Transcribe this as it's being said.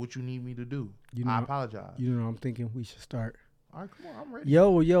what you need me to do. You know, I apologize. You know, I'm thinking we should start. All right, come on, I'm ready.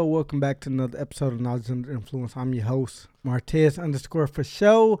 Yo, welcome back to another episode of Knowledge Under Influence. I'm your host, Martez_for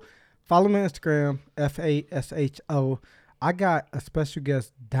show. Follow me on Instagram, FASHO. I got a special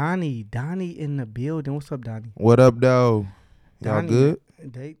guest, Donny. Donny in the building. What's up, Donny? What up, though? Y'all Donny, good?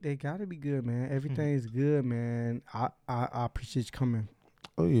 They gotta be good, man. Everything's good, man. I appreciate you coming.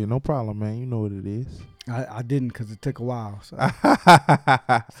 Oh yeah, no problem, man. You know what it is. I didn't because it took a while. So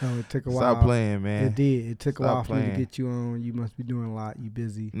it took a while. Stop playing, man. It did. It took a while for me playing. to get you on. You must be doing a lot. You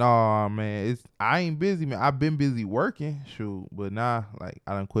busy. No, man. I ain't busy, man. I've been busy working, shoot. But nah, like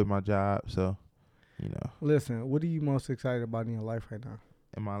I done quit my job, so you know. Listen, what are you most excited about in your life right now?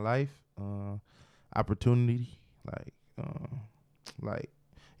 In my life, opportunity,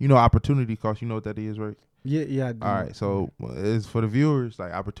 opportunity cost. You know what that is, right? Yeah. I do. All right, so it's for the viewers.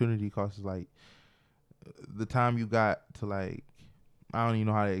 Like opportunity cost is like the time you got to like. I don't even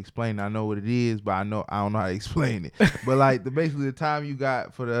know how to explain it. I know what it is, but I don't know how to explain it. But like basically the time you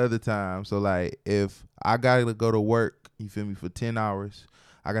got for the other time. So like if I gotta go to work, you feel me, for 10 hours,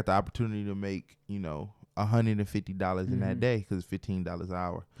 I got the opportunity to make, $150 in that day because it's $15 an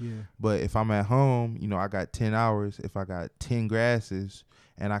hour. Yeah. But if I'm at home, I got 10 hours. If I got 10 grasses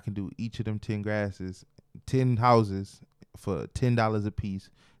and I can do each of them 10 grasses, 10 houses for $10 a piece,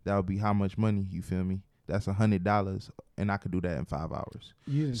 that would be how much money, you feel me? That's $100, and I could do that in 5 hours.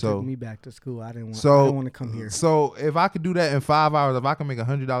 You didn't take me back to school. I didn't want to come here. So if I could do that in 5 hours, if I can make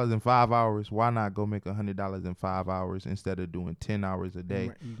 $100 in 5 hours, why not go make $100 in 5 hours instead of doing 10 hours a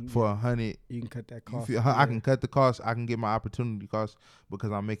day for $100? You can cut that cost. I can cut the cost. I can get my opportunity cost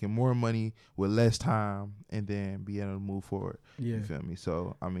because I'm making more money with less time, and then be able to move forward. Yeah. You feel me?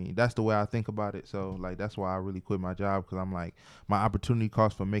 So I mean, that's the way I think about it. So like that's why I really quit my job, because I'm like, my opportunity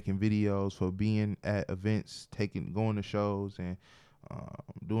cost for making videos, for being at events, going to shows, and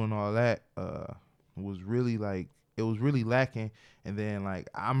doing all that was really lacking. And then like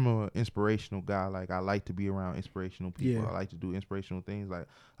I'm an inspirational guy. Like I like to be around inspirational people. Yeah. I like to do inspirational things. Like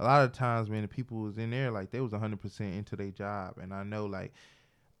a lot of times, man, the people was in there like they was 100% into their job, and I know like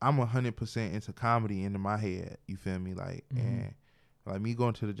I'm 100% into comedy into my head. You feel me? Like and like me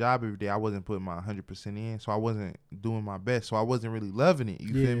going to the job every day, I wasn't putting my 100% in, so I wasn't doing my best, so I wasn't really loving it.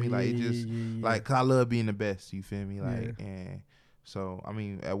 You feel me? Like it just like, 'cause I love being the best. You feel me? Like and so I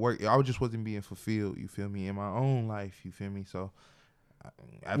mean at work I just wasn't being fulfilled. You feel me? In my own life. You feel me? So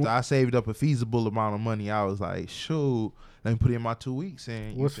after I saved up a feasible amount of money, I was like, shoot, let me put in my 2 weeks.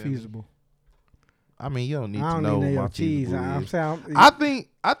 And what's feasible? I mean, you don't need to know what my feasible is.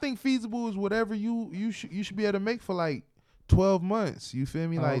 I think feasible is whatever you should be able to make for like 12 months. You feel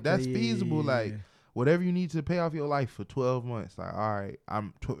me? Like okay, that's feasible. Like whatever you need to pay off your life for 12 months. Like, all right,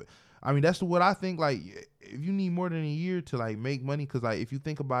 I mean, that's what I think. Like, if you need more than a year to like make money, because like if you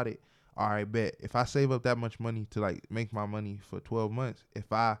think about it, all right, bet if I save up that much money to like make my money for 12 months,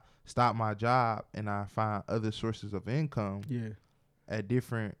 if I stop my job and I find other sources of income, at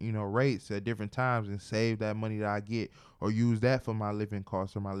different, rates at different times, and save that money that I get, or use that for my living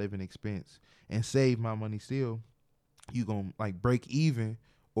costs or my living expense, and save my money still, you gonna like break even,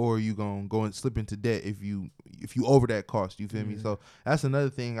 or you gonna go and slip into debt if you over that cost. You feel me? So that's another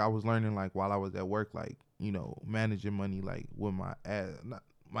thing I was learning like while I was at work, like managing money, like with my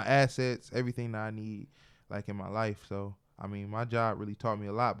assets, everything that I need like in my life. So I mean, my job really taught me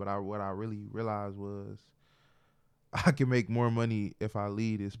a lot, but what I really realized was I can make more money if I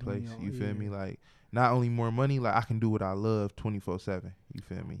leave this place. You feel me? Like not only more money, like I can do what I love 24/7. You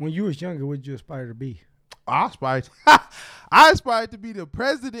feel me? When you was younger, what did you aspire to be? I aspired to be the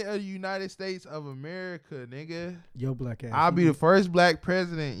president of the United States of America, nigga. Yo, black ass. I'll be the first black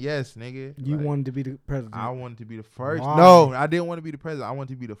president. Yes, nigga. You wanted to be the president. I wanted to be the first. Why? No, I didn't want to be the president. I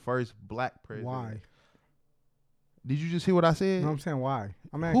wanted to be the first black president. Why? Did you just hear what I said? No, I'm saying why.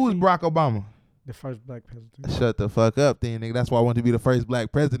 Who is Barack Obama? The first black president. Shut the fuck up then, nigga. That's why I want to be the first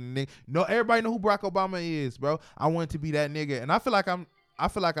black president, nigga. No, everybody know who Barack Obama is, bro. I want to be that nigga, and I feel like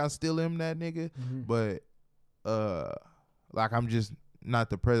I still am that nigga, but like I'm just not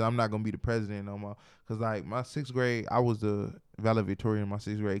the president. I'm not gonna be the president no more. Cause like my 6th grade, I was the valedictorian in my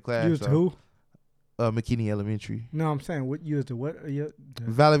 6th grade class. You was who? McKinney Elementary. No, I'm saying what you was the what?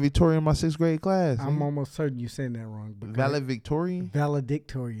 Valedictorian in my 6th grade class. I'm almost certain you saying that wrong. But valedictorian.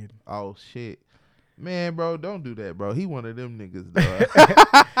 Valedictorian. Oh shit. Man, bro, don't do that, bro. He one of them niggas, though.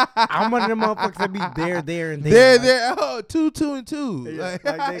 I'm one of them motherfuckers that be there, and there. There. Oh, 2, 2, and 2. Yeah, like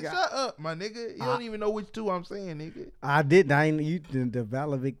nigga, shut up, my nigga. You don't even know which 2 I'm saying, nigga. I didn't. I ain't you the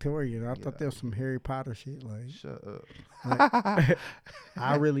valedictorian. I thought there was some Harry Potter shit. Like, shut up. Like,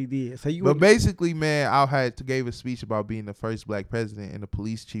 I really did. So you. But basically, man, I gave a speech about being the first black president, and the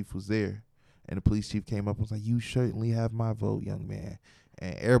police chief was there, and the police chief came up and was like, "You certainly have my vote, young man."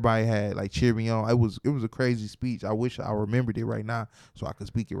 And everybody had like cheered me on. It was a crazy speech. I wish I remembered it right now so I could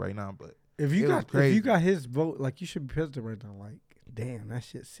speak it right now. But if you got his vote, like you should be president right now. Like, damn, that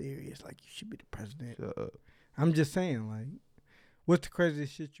shit's serious. Like, you should be the president. Shut up. I'm just saying, like, what's the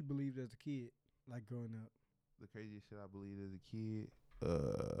craziest shit you believed as a kid, like growing up? The craziest shit I believed as a kid.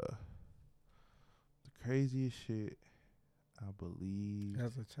 The craziest shit I believed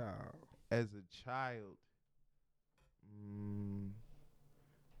as a child.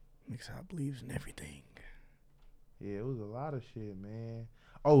 Niggas, I believes in everything. Yeah, it was a lot of shit, man.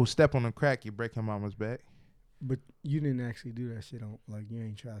 Oh, step on the crack, you break your mama's back. But you didn't actually do that shit on, like, you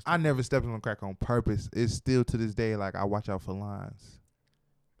ain't tried. I never stepped on the crack on purpose. It's still to this day, like, I watch out for lines.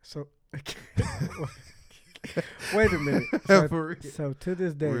 So, wait a minute. So to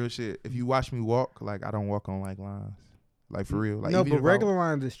this day. Real shit. If you watch me walk, like, I don't walk on, like, lines. Like, for real. Like, no, but regular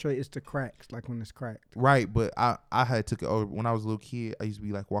lines is straight. It's the cracks, like when it's cracked. Right, but I had took it over. When I was a little kid, I used to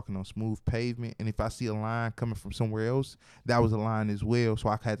be, like, walking on smooth pavement. And if I see a line coming from somewhere else, that was a line as well. So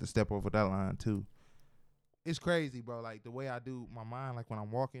I had to step over that line, too. It's crazy, bro. Like, the way I do my mind, like, when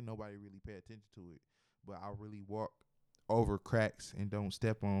I'm walking, nobody really pay attention to it. But I really walk over cracks and don't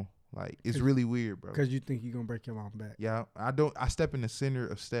step on. Like, it's really weird, bro. Because you think you're going to break your mom back. Yeah, I step in the center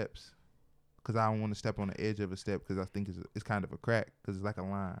of steps. Because I don't want to step on the edge of a step because I think it's kind of a crack because it's like a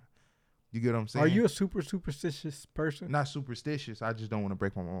line. You get what I'm saying? Are you a superstitious person? Not superstitious. I just don't want to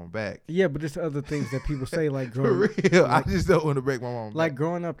break my mom back. Yeah, but there's other things that people say like growing up. For real, like, I just don't want to break my mom back. Like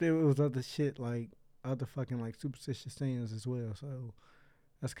growing up, there was other shit like other fucking like superstitious things as well. So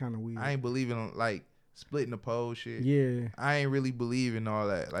that's kind of weird. I ain't believing on like splitting the pole shit. Yeah. I ain't really believing all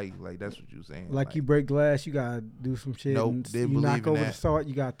that. Like that's what you saying. Like you break glass, you gotta do some shit. Nope, you knock over the salt,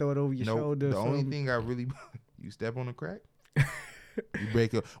 you gotta throw it over your shoulder. The only thing I really you step on a crack. You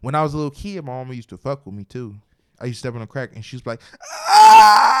break up. When I was a little kid, my mama used to fuck with me too. I used to step on a crack and she was like,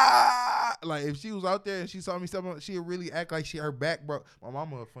 ah! Like if she was out there and she saw me step on, she'd really act like her back broke. My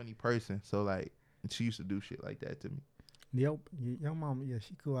mama a funny person, so like she used to do shit like that to me. Yep, your mama, yeah,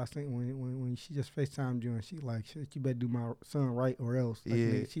 she cool. I think when she just FaceTimed you and she like, shit, you better do my son right or else. Like, yeah.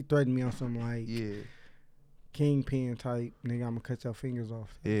 Nigga, she threatened me on some like yeah kingpin type, nigga, I'm gonna cut your fingers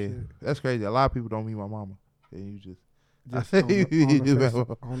off. Yeah, shit. That's crazy. A lot of people don't meet my mama. And you just on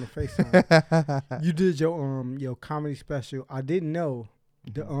the FaceTime. You did your comedy special. I didn't know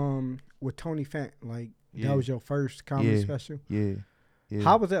the with Tony Fant, like that was your first comedy special. Yeah.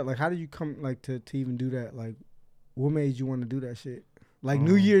 How was that? Like how did you come like to even do that? Like what made you want to do that shit? Like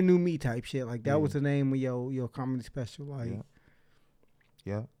New Year, New Me type shit. Like that was the name of your comedy special. Like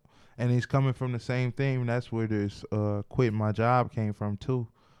yeah. And it's coming from the same thing. That's where this quitting my job came from too.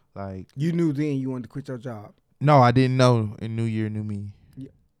 Like you knew then you wanted to quit your job. No, I didn't know in New Year, New Me.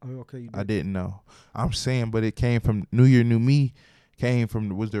 Yeah. Oh, okay. You did. I didn't know. I'm saying, but it came from New Year, New Me.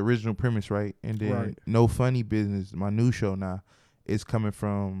 Was the original premise, right? And then No Funny Business, my new show now, is coming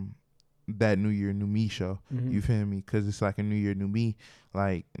from that New Year, New Me show. Mm-hmm. You feel me? Because it's like a New Year, New Me.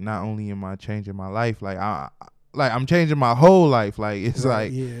 Like not only am I changing my life, like I'm changing my whole life. Like it's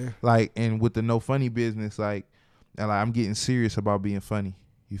like and with the No Funny Business, like I'm getting serious about being funny.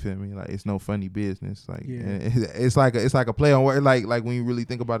 You feel me? Like it's no funny business. Like it's like a play on word. Like when you really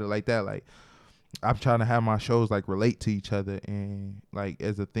think about it like that. Like I'm trying to have my shows like relate to each other and like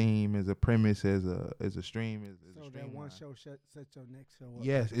as a theme, as a premise, as a stream. So that one show set your next show up.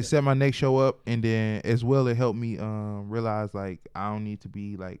 Yes, it set my next show up, and then as well it helped me realize like I don't need to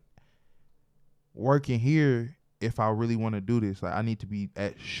be like working here if I really want to do this. Like I need to be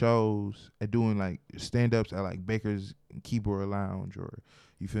at shows and doing like stand ups at like Baker's Keyboard Lounge or.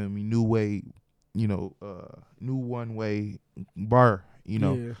 You feel me? New Way, new one way bar,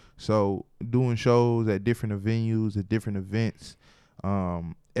 Yeah. So doing shows at different venues, at different events,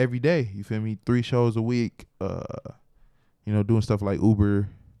 every day. You feel me? 3 shows a week. Doing stuff like Uber,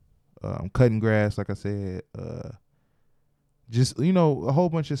 cutting grass, like I said. Just a whole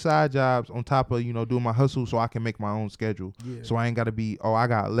bunch of side jobs on top of doing my hustle, so I can make my own schedule. Yeah. So I ain't gotta be I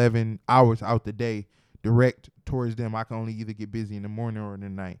got 11 hours out the day. Direct towards them. I can only either get busy in the morning or in the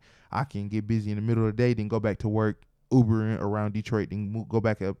night. I can get busy in the middle of the day, then go back to work, Ubering around Detroit, then go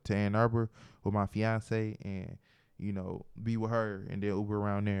back up to Ann Arbor with my fiance and, be with her and then Uber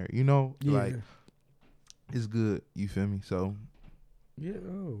around there. it's good. You feel me? So yeah.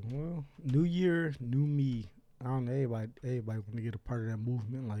 Oh well, new year, new me. I don't know. Everybody want to get a part of that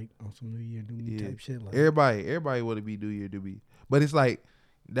movement, like on some new year, new me type shit. Like everybody want to be new year, to be. But it's like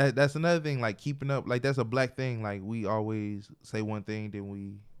that's another thing. Like keeping up, like that's a black thing. Like we always say one thing, then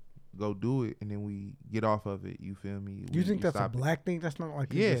we go do it, and then we get off of it. You feel me? You think that's a black thing? That's not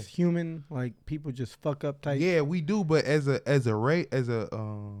like it's just human. Like people just fuck up type. Yeah, we do. But as a race. As a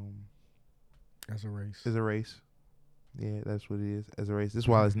race. Yeah, that's what it is. As a race. This is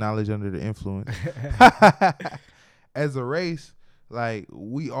why it's knowledge under the influence. As a race, like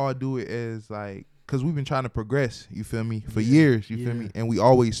we all do it as like, cause we've been trying to progress. You feel me? For years. You feel me? And we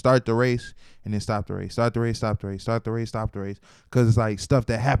always start the race and then stop the race. Start the race, stop the race. Start the race, stop the race. Cause it's like stuff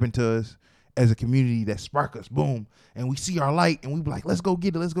that happened to us as a community that spark us. Boom. And we see our light and we be like, let's go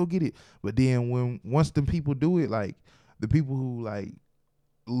get it. Let's go get it. But then once the people do it, like the people who like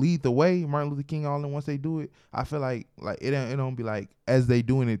lead the way, Martin Luther King, all in, once they do it, I feel like it don't be like as they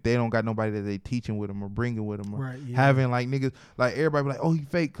doing it, they don't got nobody that they teaching with them or bringing with them or having like niggas, like everybody be like, oh, he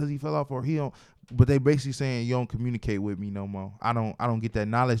fake because he fell off or he don't, but they basically saying you don't communicate with me no more. I don't get that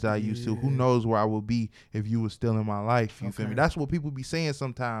knowledge that I used to. Who knows where I would be if you was still in my life? You feel me? That's what people be saying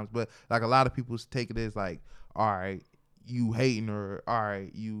sometimes, but like a lot of people take it as like, all right, you hating, or all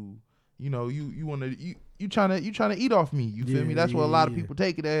right, you know, you want to you trying to eat off me. You feel me? That's what a lot of people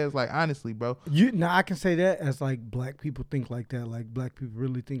take it as. Like honestly, bro. Now I can say that as like black people think like that. Like black people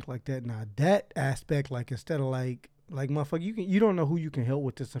really think like that. Now that aspect, like instead of like motherfucker, you don't know who you can help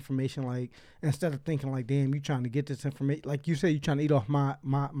with this information. Like instead of thinking like, damn, you trying to get this information. Like you say, you trying to eat off my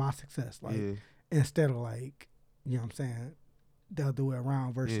success. Like instead of like, you know what I'm saying, the other way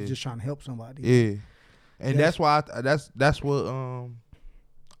around versus just trying to help somebody. Yeah, and that's why that's what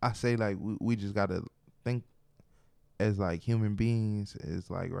I say, like we just gotta think as like human beings. Is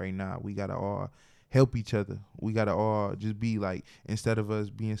like right now we gotta all help each other. We gotta all just be like, instead of us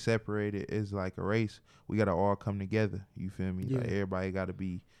being separated as like a race, we gotta all come together. You feel me? Like everybody gotta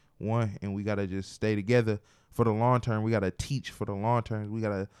be one, and we gotta just stay together for the long term. We gotta teach for the long term. We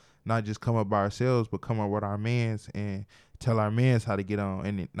gotta not just come up by ourselves, but come up with our mans and tell our mans how to get on,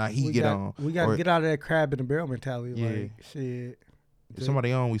 and not he get on. We gotta get out of that crab in the barrel mentality. Like shit. If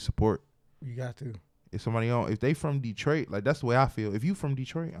somebody on, we support. You got to. If somebody on, if they from Detroit, like that's the way I feel. If you from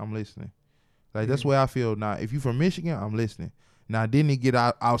Detroit, I'm listening. Like that's the way I feel. Now, if you from Michigan, I'm listening. Now, then they get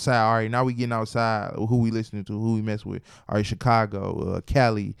outside. All right, now we getting outside. Who we listening to? Who we mess with? All right, Chicago,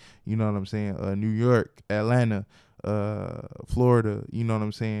 Cali. You know what I'm saying? New York, Atlanta, Florida. You know what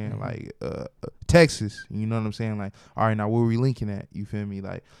I'm saying? Like Texas. You know what I'm saying? Like, all right, now where we linking at? You feel me?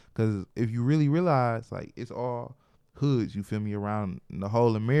 Like, because if you really realize, like, it's all hoods, you feel me, around the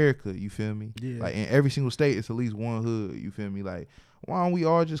whole America, you feel me? Yeah. Like in every single state, it's at least one hood, you feel me? Like, why don't we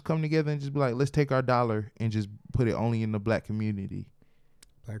all just come together and just be like, let's take our dollar and just put it only in the black community?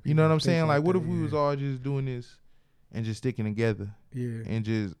 You know what I'm saying? Like what if we was all just doing this and just sticking together? Yeah. And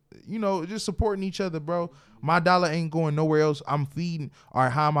just, you know, just supporting each other, bro. My dollar ain't going nowhere else. I'm feeding. All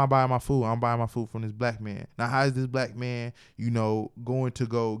right, how am I buying my food? I'm buying my food from this black man. Now, how is this black man, you know, going to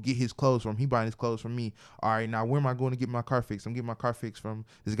go get his clothes from? He buying his clothes from me. All right, now where am I going to get my car fixed? I'm getting my car fixed from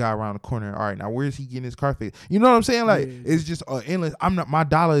this guy around the corner. All right, now where is he getting his car fixed? You know what I'm saying? Like, it's just endless. My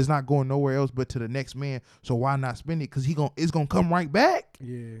dollar is not going nowhere else but to the next man. So why not spend it? Because it's going to come right back.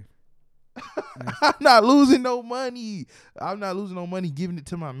 Yeah. I'm not losing no money. I'm not losing no money giving it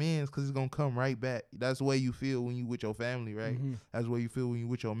to my mans because it's gonna come right back. That's the way you feel when you with your family, right? Mm-hmm. That's the way you feel when you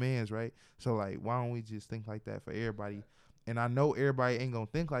with your mans, right? So like, why don't we just think like that for everybody? And I know everybody ain't gonna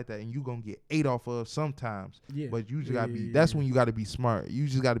think like that, and you gonna get ate off of sometimes. Yeah. But you just gotta be. That's when you gotta be smart. You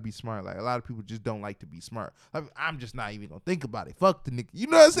just gotta be smart. Like a lot of people just don't like to be smart. I'm just not even gonna think about it. Fuck the nigga. You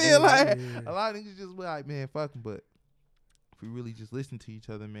know what I'm saying? Like a lot of niggas just be like, man, fuck him. But we really just listen to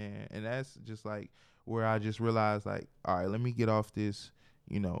each other, man. And that's just like where I just realized, like, all right, let me get off this,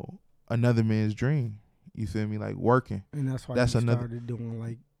 you know, another man's dream. You feel me? Like working. And that's why you started doing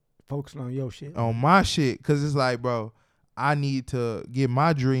like focusing on your shit. On my shit. Cause it's like, bro, I need to get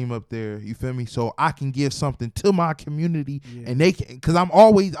my dream up there. You feel me? So I can give something to my community and they can, cause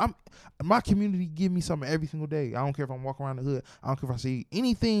my community give me something every single day. I don't care if I'm walking around the hood. I don't care if I see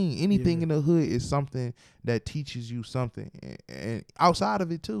anything in the hood is something that teaches you something. And outside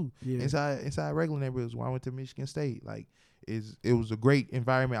of it too. Yeah. Inside regular neighborhoods, when I went to Michigan State, like it was a great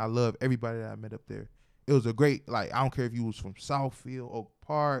environment. I love everybody that I met up there. It was a great, like, I don't care if you was from Southfield, Oak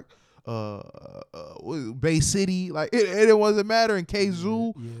Park, Bay City, like it wasn't matter. In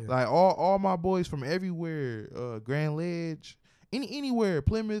K-Zoo, like all my boys from everywhere, Grand Ledge, anywhere,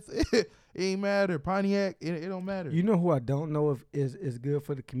 Plymouth, it ain't matter. Pontiac, it don't matter. You know who I don't know if is good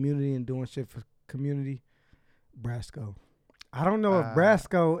for the community and doing shit for community? Brasco. I don't know if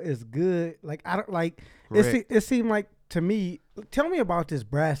Brasco is good. Like I don't like. It seemed like to me. Tell me about this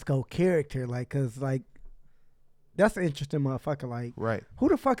Brasco character, like, cause like that's an interesting motherfucker. Like, right? Who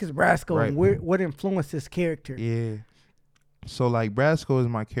the fuck is Brasco, and what influenced this character? Yeah. So like Brasco is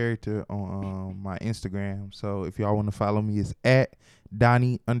my character on my Instagram. So if y'all want to follow me, it's at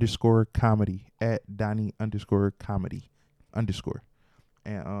Donny_comedy. At Donny_comedy.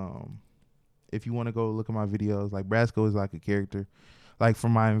 And if you want to go look at my videos, like Brasco is like a character, like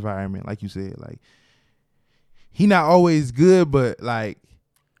from my environment, like you said, like he not always good, but like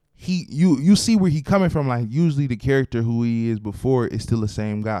you see where he coming from. Like usually the character who he is before is still the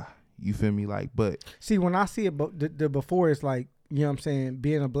same guy. You feel me? Like, but see, when I see it, the before is like, you know what I'm saying,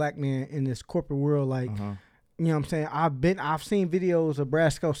 being a black man in this corporate world, like, you know what I'm saying, I've seen videos of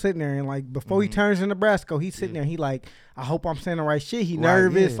Brasco sitting there, and like before he turns into Brasco, he's sitting there, he like, I hope I'm saying the right shit. He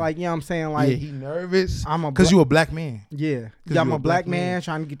nervous, like, you know what I'm saying, like, he nervous. Because you a black man. Yeah, I'm a black man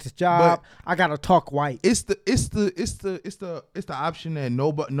trying to get this job. But I gotta talk white. It's the option that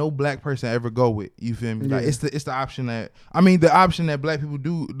no black person ever go with. You feel me? Like it's the option that the option that black people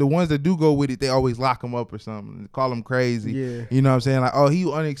do. The ones that do go with it, they always lock them up or something, call them crazy. Yeah, you know what I'm saying? Like, oh,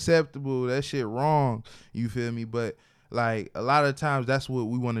 he unacceptable. That shit wrong. You feel me? But like a lot of times that's what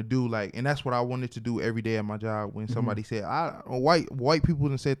we want to do, like, and that's what I wanted to do every day at my job. When somebody said, white people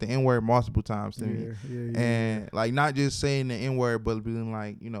done said the N-word multiple times to me, and like not just saying the N-word, but being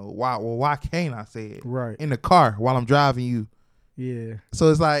like, you know, why can't I say it right in the car while I'm driving you? Yeah. So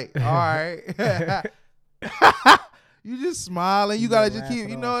it's like, all right, you just smile and you gotta just keep,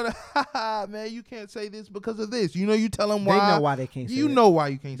 you know, man, you can't say this because of this. You know, you tell them why. They know why they can't say it. You know why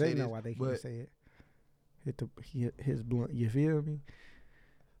you can't say this. They know why they can't say it. His blunt. You feel me?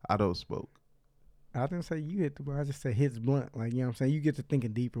 I don't smoke. I didn't say you hit the blunt. I just said hits blunt. Like, you know what I'm saying? You get to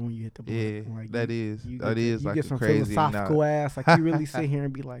thinking deeper when you hit the blunt. Yeah, like, that is like get some crazy philosophical ass. Like, you really sit here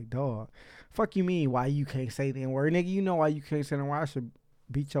and be like, dog, fuck you mean why you can't say the N-word? Nigga, you know why you can't say the N-word. I should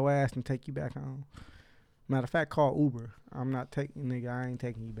beat your ass and take you back home. Matter of fact, call Uber. I'm not taking, nigga, I ain't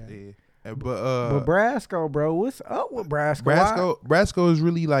taking you back. Yeah. But Brasco, bro, what's up with Brasco? Brasco is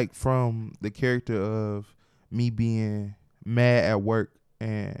really like from the character of me being mad at work,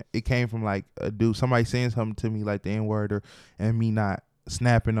 and it came from like a dude, somebody saying something to me like the N-word, and me not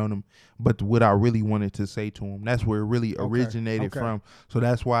snapping on him, but what I really wanted to say to him. That's where it really originated from. So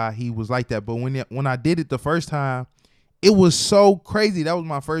that's why he was like that. But when I did it the first time, it was so crazy. That was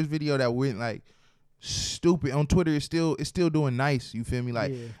my first video that went like stupid on Twitter. It's still doing nice. You feel me?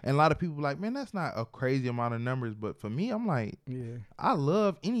 Like, and a lot of people like, man, that's not a crazy amount of numbers, but for me, I'm like, I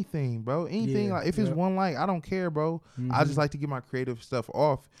love anything, bro. Anything, like if it's one like, I don't care, bro. I just like to get my creative stuff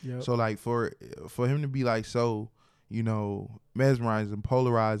off. So like for him to be like so, you know, mesmerizing,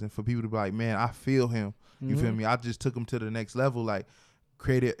 polarizing, for people to be like, man, I feel him. You feel me? I just took him to the next level, like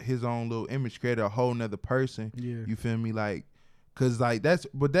created his own little image, created a whole nother person. You feel me? Like, cause like that's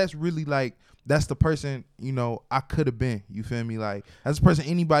really like, that's the person, you know, I could have been. You feel me? Like, that's the person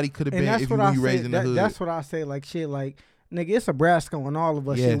anybody could have been if you were raised in the hood. That's what I say. Like, shit, like, nigga, it's a Brasco on all of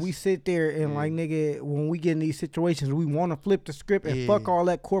us. Shit, we sit there and like, nigga, when we get in these situations, we want to flip the script and fuck all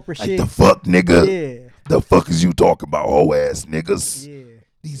that corporate like, shit. The fuck, nigga? The fuck is you talking about, hoe ass niggas?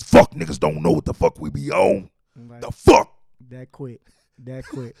 These fuck niggas don't know what the fuck we be on. Like, the fuck? That quick. Be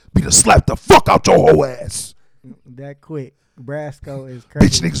to slap the fuck out your hoe ass. That quick. Brasco is crazy.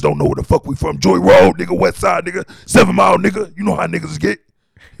 Bitch niggas don't know where the fuck we from. Joy Road, nigga, West Side, nigga, 7 Mile, nigga. You know how niggas get.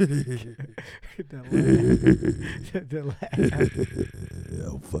 The laugh.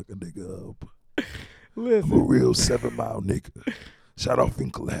 I'll fuck a nigga up. Listen. I'm a real 7 Mile nigga. Shout out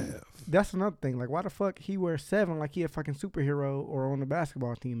Finkel Ave. That's another thing. Like, why the fuck he wears 7 like he a fucking superhero or on the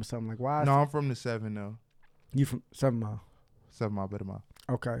basketball team or something? Like, why? No, I'm from the 7 though. You from 7 Mile? 7 Mile, better mile.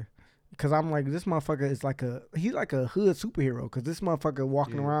 Okay. Cause I'm like, this motherfucker is like he's like a hood superhero. Cause this motherfucker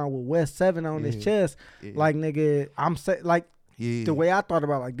walking around with West 7 on his chest, like, nigga, the way I thought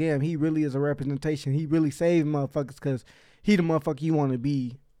about, like, damn, he really is a representation. He really saved motherfuckers, cause he the motherfucker you want to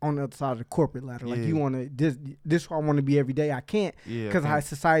be on the other side of the corporate ladder. Like, you want to this who I want to be every day. I can't, cause how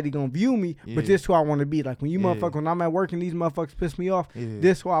society gonna view me. But this who I want to be. Like, when you motherfucker, when I'm at work and these motherfuckers piss me off,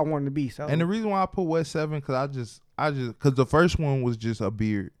 this who I want to be. So, and the reason why I put West 7, cause I just cause the first one was just a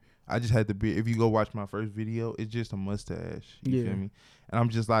beard. I just had the beard. If you go watch my first video, it's just a mustache. You feel me? And I'm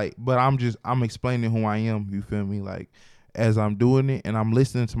just like, but I'm explaining who I am. You feel me? Like, as I'm doing it and I'm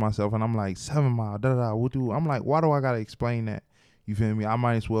listening to myself and I'm like, 7 Mile, what do? I'm like, why do I gotta explain that? You feel me? I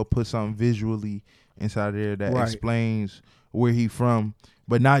might as well put something visually inside there that explains where he from,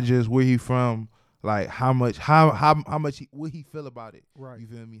 but not just where he from. Like, how much what he feel about it. Right. You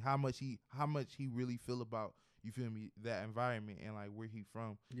feel me? How much he really feel about, you feel me, that environment and like where he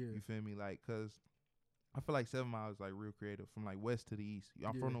from. Yeah. You feel me, like, cause I feel like 7 Mile is like real creative from like west to the east.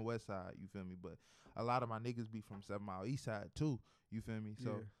 I'm from the west side, you feel me, but a lot of my niggas be from 7 Mile east side too. You feel me?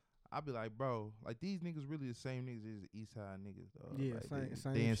 So I be like, bro, like these niggas really the same niggas as the east side niggas, dog. Yeah, like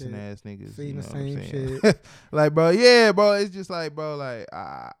same dancing shit. ass niggas. Seen you know the same what I'm saying? shit. Like, bro, yeah, bro. It's just like, bro, like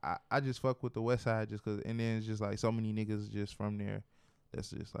I just fuck with the west side just cause, and then it's just like so many niggas just from there. That's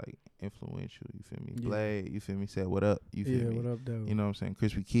just like influential, you feel me? Blade, you feel me? Said what up, you feel me? What up, though? You know what I'm saying?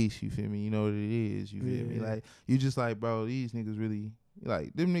 Crispy Quiche, you feel me? You know what it is, you feel me? Like you just like, bro, these niggas really,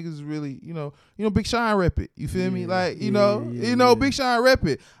 like them niggas really, you know, Big Sean rep it, you feel me? Like you know, Big Sean rep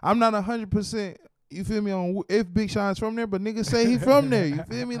it. I'm not 100%. You feel me on if Big Sean's from there, but niggas say he from there. You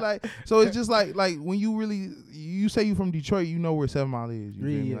feel me? Like so, it's just like when you really you say you from Detroit, you know where 7 Mile is. You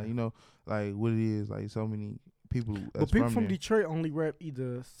feel me? Like you know like what it is. Like so many people. But people from Detroit only rep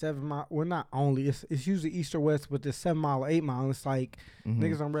either 7 Mile. Well, not only. It's usually east or west, but the 7 Mile or 8 Mile. It's like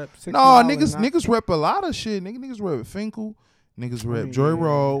niggas don't rep 6 Mile. No, niggas rep a lot of shit. Niggas rep Finkel. Niggas rep Joy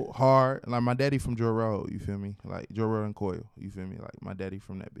Road hard. Like my daddy from Joy Road. You feel me? Like Joy Road and Coyle. You feel me? Like my daddy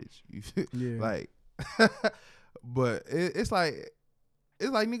from that bitch. You feel like. But it's like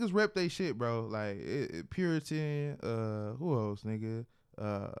niggas rep they shit, bro. Like Puritan. Who else, nigga?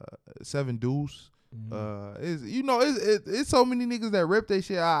 7 Deuce. It's so many niggas that rep they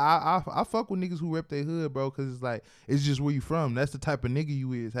shit. I fuck with niggas who rep their hood, bro, cause it's like it's just where you from. That's the type of nigga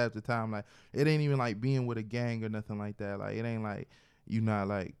you is half the time. Like it ain't even like being with a gang or nothing like that. Like it ain't like you not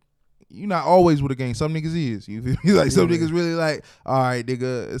always with a gang. Some niggas is, you feel me? Like some niggas really like, all right,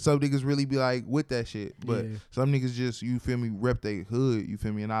 nigga. Some niggas really be like with that shit, but some niggas just, you feel me, rep their hood. You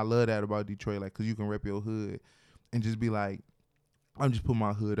feel me? And I love that about Detroit, like, cause you can rep your hood and just be like, I'm just putting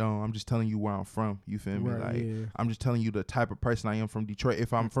my hood on. I'm just telling you where I'm from. You feel me? Like I'm just telling you the type of person I am from Detroit.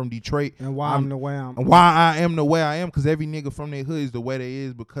 If I'm from Detroit, and why I'm the way I am. Why I am the way I am, because every nigga from their hood is the way they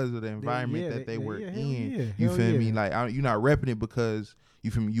is because of the environment that they were in. You feel me? Like you're not repping it because you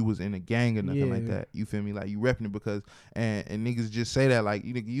feel me, you was in a gang or nothing like that. You feel me? Like you repping it because and niggas just say that like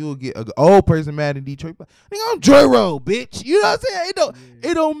you'll get an old person mad in Detroit, but nigga, I'm Joy Road, bitch. You know what I'm saying?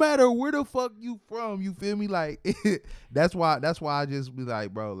 It don't matter where the fuck you from. You feel me? Like that's why I just be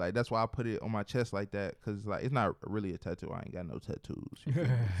like, bro, like that's why I put it on my chest like that, because like it's not really a tattoo. I ain't got no tattoos. You feel me?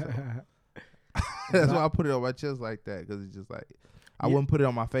 So, that's why I put it on my chest like that, because it's just like I wouldn't put it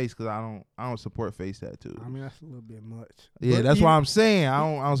on my face because I don't support face tattoos. I mean, that's a little bit much. Yeah, but that's why I'm saying I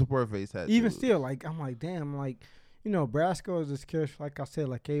don't support face tattoos. Even still, like I'm like, damn, like Brasco is this character. Like I said,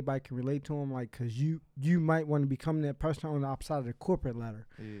 like everybody can relate to him, like because you might want to become that person on the opposite of the corporate ladder.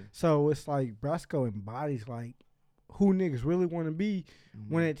 Yeah. So it's like Brasco embodies like who niggas really want to be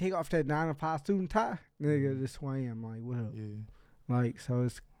when they take off that 9-to-5 suit and tie. Nigga, this who I am. Like what up? Yeah. Like so,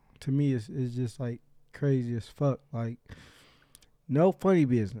 it's to me, it's just like crazy as fuck. Like. No Funny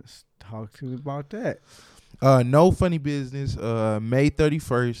Business. Talk to me about that. No Funny Business. May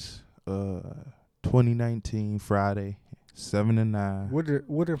 31st, 2019, Friday, 7 to 9.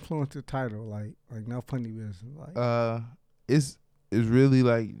 What influenced the title? Like No Funny Business. Like it's really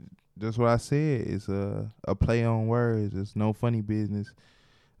like that's what I said. It's a play on words. It's no funny business.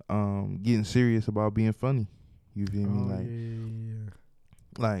 Getting serious about being funny. You feel me?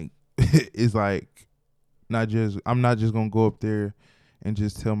 Like it's like. I'm not just gonna go up there and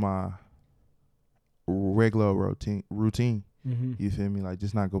just tell my regular routine. Mm-hmm. You feel me? Like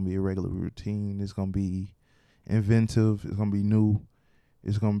just not gonna be a regular routine. It's gonna be inventive. It's gonna be new.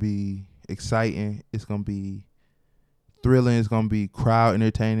 It's gonna be exciting. It's gonna be thrilling. It's gonna be crowd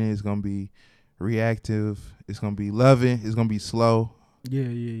entertaining. It's gonna be reactive. It's gonna be loving. It's gonna be slow. Yeah.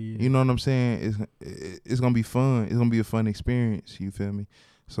 You know what I'm saying? It's gonna be fun. It's gonna be a fun experience. You feel me?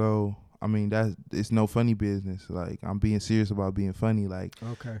 So. I mean it's no funny business. Like I'm being serious about being funny. Like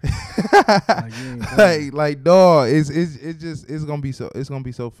okay, like dog. It's gonna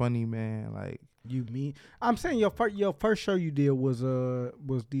be so funny, man. Like you mean I'm saying your first show you did was the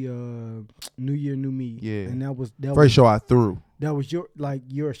New Year New Me. Yeah, and that was first show I threw. That was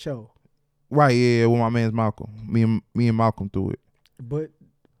your show. Right. Yeah. With my man's Malcolm. Me and Malcolm threw it. But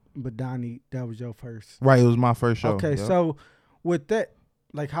Donny, that was your first. Right. It was my first show. Okay. Yep. So with that.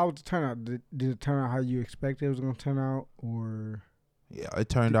 Like, how was it turn out? Did it turn out how you expected it was going to turn out? Or yeah, it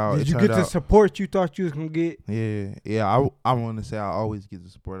turned out. Did you get the support you thought you was going to get? Yeah. I want to say I always get the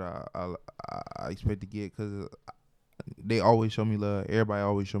support I expect to get, because they always show me love. Everybody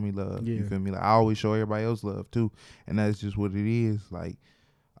always show me love. Yeah. You feel me? Like, I always show everybody else love, too. And that's just what it is. Like,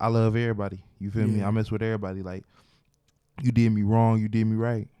 I love everybody. You feel me? I mess with everybody. Like, you did me wrong. You did me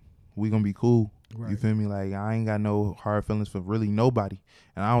right. We going to be cool. Right. You feel me? Like, I ain't got no hard feelings for really nobody.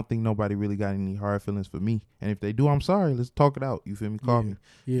 And I don't think nobody really got any hard feelings for me. And if they do, I'm sorry. Let's talk it out. You feel me? Call me.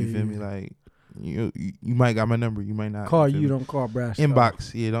 You feel me? Like, you might got my number. You might not. Call you don't call Brasco.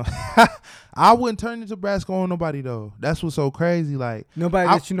 Inbox. You know. I wouldn't turn into Brasco on nobody, though. That's what's so crazy. Like, nobody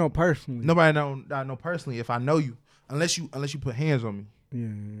that you know personally. Nobody I know personally if I know you. Unless you put hands on me.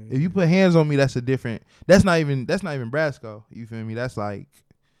 Yeah. If you put hands on me, that's not even Brasco. You feel me? That's a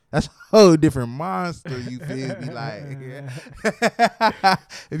whole different monster. You feel me? Like,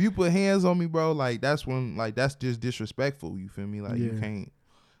 if you put hands on me, bro, like that's just disrespectful. You feel me? Like you can't,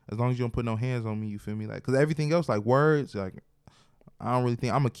 as long as you don't put no hands on me. You feel me? Like, cause everything else, like words, like I don't really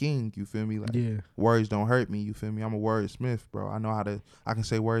think I'm a king. You feel me? Like words don't hurt me. You feel me? I'm a wordsmith, bro. I can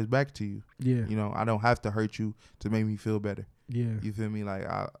say words back to you. Yeah. You know, I don't have to hurt you to make me feel better. Yeah. You feel me? Like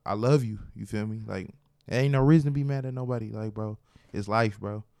I love you. You feel me? Like there ain't no reason to be mad at nobody. Like, bro, it's life,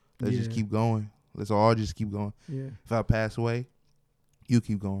 bro. Let's just keep going. Let's all just keep going. Yeah. If I pass away, you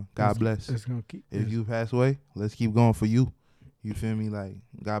keep going. God bless. If you pass away, let's keep going for you. You feel me? Like,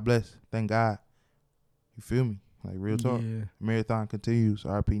 God bless. Thank God. You feel me? Like, real talk. Yeah. Marathon continues.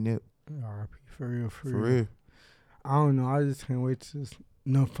 R.P. Nip. R.P. For real. For real. I don't know. I just can't wait to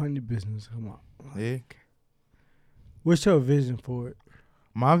No Funny Business come out. Like, yeah. What's your vision for it?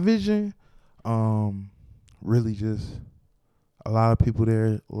 My vision, really just a lot of people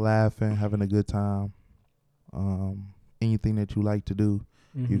there laughing, having a good time. Anything that you like to do,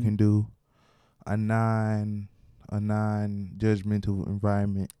 you can do. A non-judgmental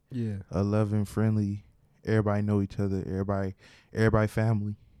environment. Yeah. A loving, friendly, everybody know each other, everybody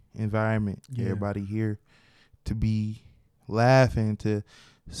family environment. Yeah. Everybody here to be laughing, to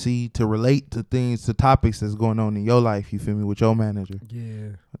relate to things, to topics that's going on in your life, you feel me, with your manager. Yeah.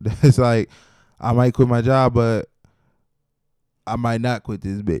 It's like, I might quit my job, but I might not quit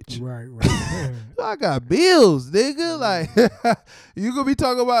this bitch. Right. I got bills, nigga. Like, you gonna be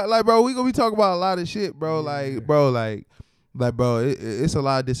talking about, like, bro, we gonna be talking about a lot of shit, bro. Yeah. Like, bro, it's a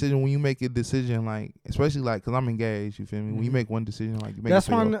lot of decision when you make a decision, like, especially, like, because I'm engaged, you feel me? When you make one decision, like, you make that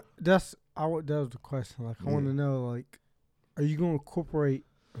was the question. Like, I want to know, like, are you gonna incorporate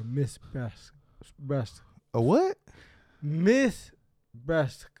a Miss Breast? A what? Miss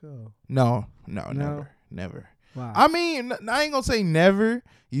Breastco. No, never. Wow. I mean, I ain't gonna say never,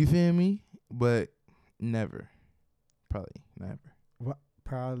 you feel me? But never. Probably never. What?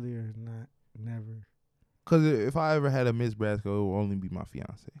 Probably or not, never. Because if I ever had a Miss Brasco, it would only be my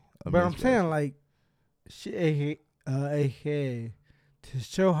fiance. But I'm saying, like, she aka to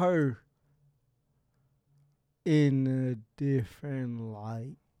show her in a different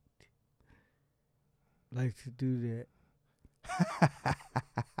light. Like to do that.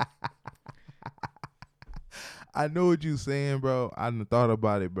 I know what you're saying, bro. I done thought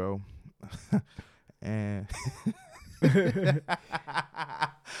about it, bro. And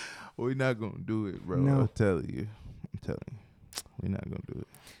we're not going to do it, bro. No. I'm telling you. We're not going to do it.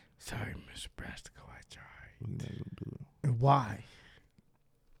 Sorry, Mr. Brastico, I tried. We're not going to do it. And why?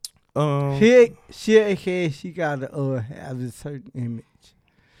 She gotta have a certain image.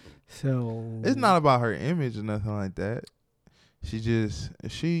 So it's not about her image or nothing like that. She's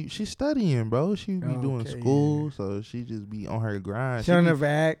studying, bro. She be doing school, so she just be on her grind. She never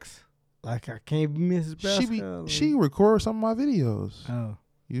acts like I can't be Mrs. Brasco. She records some of my videos. Oh,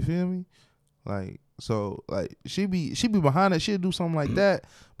 you feel me? Like, so, like, she be behind it. She'll do something like that,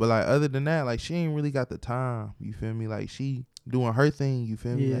 but like other than that, like, she ain't really got the time. You feel me? Like, she doing her thing. You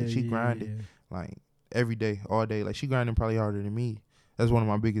feel me? Like, she grinding like every day, all day. Like, she grinding probably harder than me. That's one of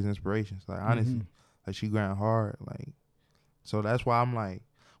my biggest inspirations. Like, honestly, like, she grind hard. Like, so that's why I'm like,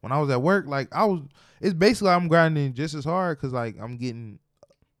 when I was at work, like, it's basically I'm grinding just as hard because, like, I'm getting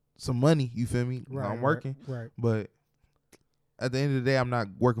some money. You feel me? Right, I'm working, right. But at the end of the day, I'm not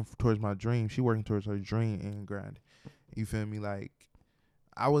working towards my dream. She working towards her dream and grinding. You feel me? Like,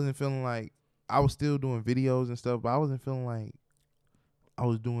 I wasn't feeling like I was still doing videos and stuff, but I wasn't feeling like I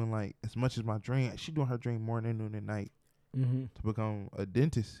was doing like as much as my dream. She doing her dream morning, noon, and night to become a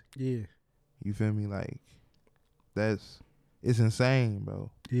dentist. Yeah. You feel me? Like, it's insane,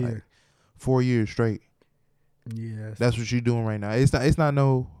 bro. Yeah. Like, 4 years straight. Yeah. That's what you're doing right now. It's not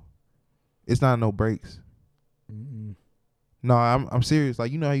no breaks. Mm-mm. No, I'm serious.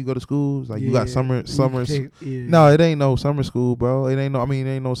 Like, you know how you go to schools? Like, you got summers. Yeah. No, it ain't no summer school, bro. It ain't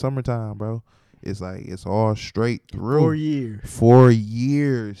no summertime, bro. It's like, it's all straight through. 4 years. 4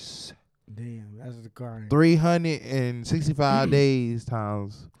 years. Damn, that's the grind. 365 days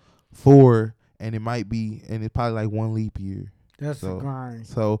times 4, and it's probably like one leap year. That's the grind.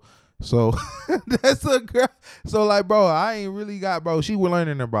 So So that's a girl. So like, bro, I ain't really got, bro. She was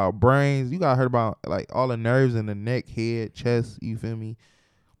learning about brains. You got her about like all the nerves in the neck, head, chest. You feel me?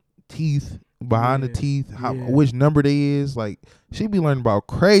 Teeth, behind the teeth, which number they is. Like, she be learning about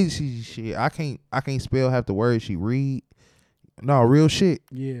crazy shit. I can't spell half the words she read. No, real shit.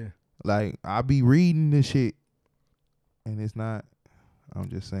 Yeah. Like, I be reading this shit, and it's not. I'm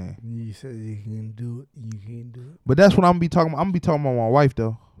just saying. You said you can do it. You can't do it. But that's what I'm gonna be talking about. I'm gonna be talking about my wife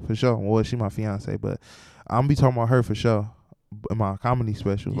though, for sure. Well, she my fiance, but I'm gonna be talking about her for sure in my comedy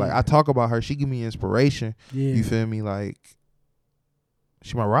special. Like, I talk about her. She give me inspiration. Yeah. You feel me? Like,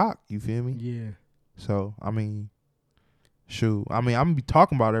 she my rock. You feel me? Yeah. So I mean, shoot. I mean, I'm gonna be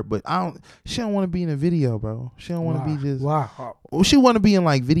talking about her, but she don't want to be in a video, bro. She don't want to be just. Wow. Well, she want to be in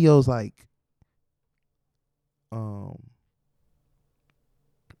like videos like,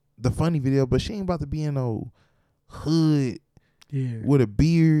 the funny video, but she ain't about to be in no hood. Yeah. With a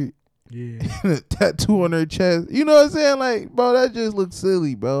beard. Yeah. And a tattoo on her chest. You know what I'm saying? Like, bro, that just looks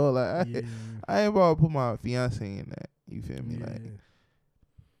silly, bro. Like, I ain't about to put my fiance in that. You feel me? Like,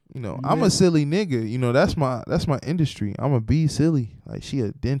 you know, I'm a silly nigga. You know, that's my industry. I'm a be silly. Like, she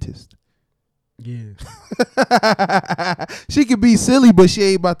a dentist. Yeah. She could be silly, but she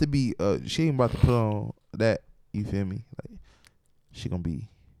ain't about to be she ain't about to put on that. You feel me? Like, she gonna be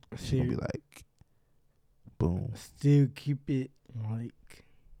like, boom. Still keep it like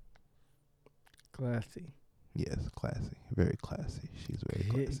classy. Yes, classy. Very classy. She's very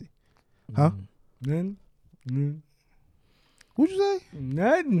classy. Huh? Nothing. What'd you say?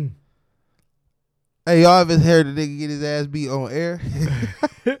 Nothing. Hey, y'all ever heard the nigga get his ass beat on air?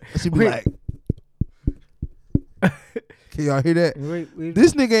 She be like, can y'all hear that? Wait.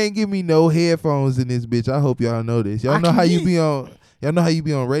 This nigga ain't give me no headphones in this bitch. I hope y'all know this. Y'all know how you be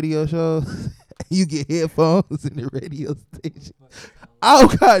on radio shows? You get headphones in the radio station. I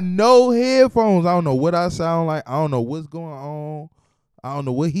don't got no headphones. I don't know what I sound like. I don't know what's going on. I don't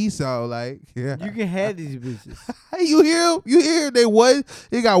know what he sound like. Yeah. You can have these bitches. Hey, you hear him? You hear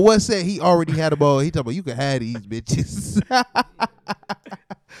they got one set. He already had a ball. He talking about you can have these bitches.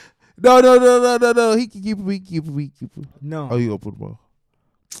 No. He can keep it. No. Oh, you gonna put them on?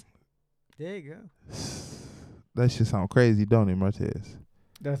 There you go. That shit sound crazy, don't it, Martez?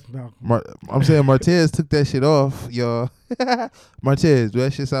 That's Malcolm. I'm saying Martez took that shit off, y'all. Martez, do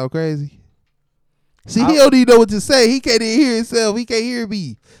that shit sound crazy? See, he don't even know what to say. He can't even hear himself. He can't hear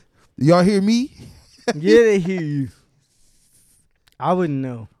me. Y'all hear me? Yeah, they hear you. I wouldn't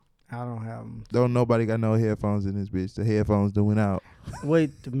know. I don't have them. Don't nobody got no headphones in this bitch. The headphones doing out.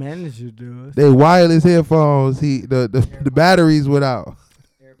 Wait, the manager does. They wireless headphones. The batteries went out.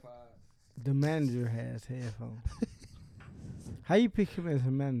 AirPods. The manager has headphones. How you pick him as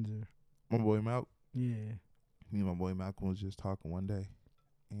a manager? My boy Malcolm. Yeah. Me and my boy Malcolm was just talking one day,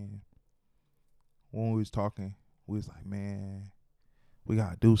 and when we was talking, we was like, man, we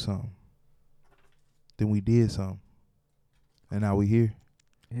gotta do something. Then we did something, and now we here.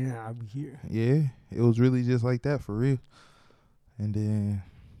 Yeah, I'll be here. Yeah, it was really just like that for real. And then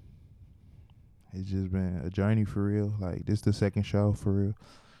it's just been a journey for real. Like, this the second show for real,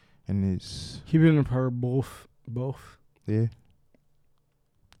 and it's he been a part of both. Yeah.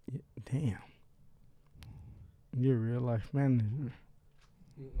 Damn. You're a real life manager.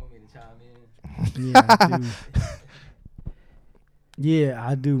 You want me to chime in? Yeah, I do. Yeah,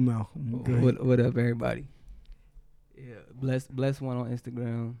 I do, Malcolm. What up, everybody? Yeah, bless one on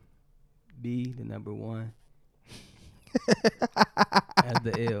Instagram. B, the number 1. As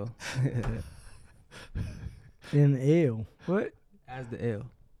the L. In the L. What? As the L.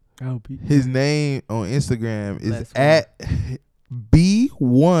 His name on Instagram is at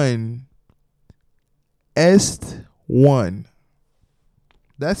B1 Est1.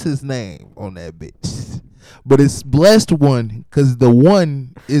 That's his name on that bitch. But it's blessed one because the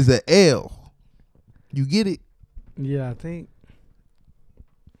 1 is a L. You get it? Yeah, I think.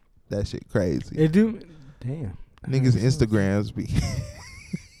 That shit crazy. It do. Damn. Niggas Instagrams be.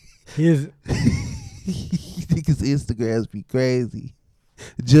 His. Niggas Instagrams be crazy.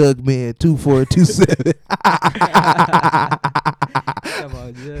 Jugman 2427.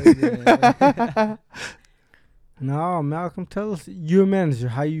 No, Malcolm, tell us, you're a manager.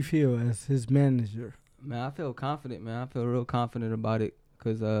 How you feel as his manager? Man, I feel confident, man. I feel real confident about it,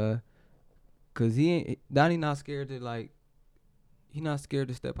 cause Donny not scared to he not scared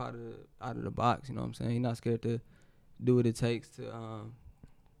to step out of the box. You know what I'm saying? He not scared to do what it takes to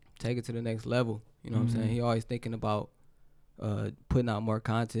take it to the next level. You know what I'm saying? He always thinking about putting out more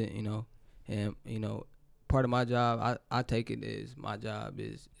content. You know, and part of my job, I take it as my job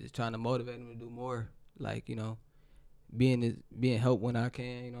is trying to motivate him to do more. Like, being help when I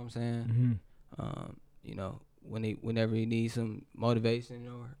can, you know what I'm saying? Mm-hmm. You know, whenever he needs some motivation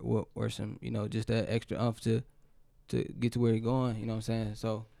or some, you know, just that extra umph to get to where he's going, you know what I'm saying?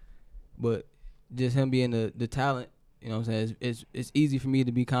 So, but just him being the talent, you know what I'm saying? It's easy for me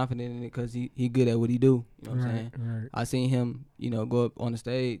to be confident in it because he good at what he do, you know what I'm saying? Right. I seen him, you know, go up on the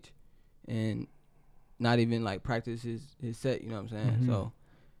stage and not even like practice his set, you know what I'm saying? Mm-hmm. So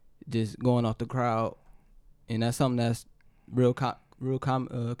just going off the crowd, and that's something that's real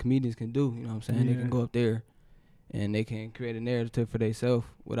comedians can do, you know what I'm saying? Yeah. They can go up there and they can create a narrative for themselves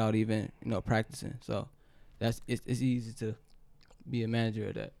without even, you know, practicing. So it's easy to be a manager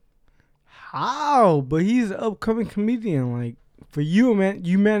of that. How? But he's an upcoming comedian. Like, for you, man,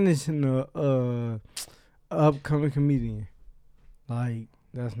 you managing a upcoming comedian. Like,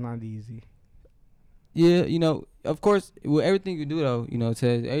 that's not easy. Yeah, you know, of course, with everything you do though, you know, it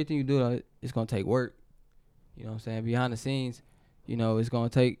says everything you do though, it's gonna take work. You know what I'm saying? Behind the scenes, you know, it's gonna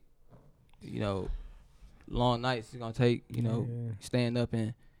take, you know, long nights. It's gonna take, you know, staying up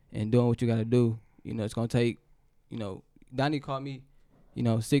and doing what you gotta do. You know, it's gonna take, you know, Donny called me, you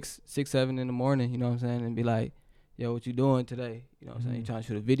know, 6, 7 in the morning, you know what I'm saying, and be like, yo, what you doing today? You know what I'm saying? You trying to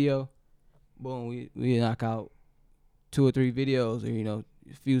shoot a video? Boom, we knock out 2 or 3 videos, or, you know,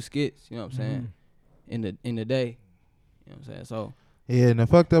 a few skits, you know what I'm saying, in the day. You know what I'm saying? So yeah, and the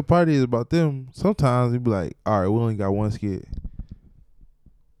fucked up part is about them. Sometimes they be like, all right, we only got one skit.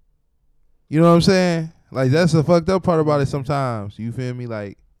 You know what I'm saying? Like, that's the fucked up part about it sometimes. You feel me?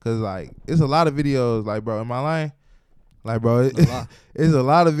 Like, cause like it's a lot of videos. Like, bro, am I lying? Like, bro, it's a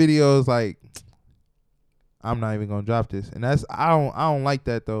lot of videos. Like, I'm not even gonna drop this, and that's I don't like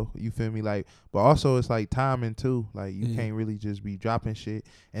that though. You feel me? Like, but also it's like timing too. Like, you can't really just be dropping shit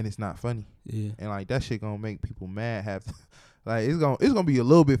and it's not funny. Yeah. And like that shit gonna make people mad. Like, it's gonna be a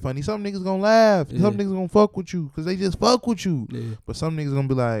little bit funny. Some niggas gonna laugh. Yeah. Some niggas gonna fuck with you because they just fuck with you. Yeah. But some niggas gonna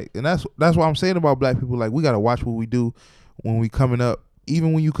be like, and that's what I'm saying about black people. Like, we gotta watch what we do when we coming up.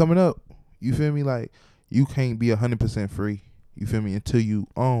 Even when you coming up, you feel me? Like, you can't be 100% free. You feel me? Until you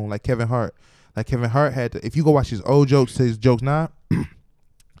own, like Kevin Hart. Like, Kevin Hart had to, if you go watch his old jokes to his jokes now,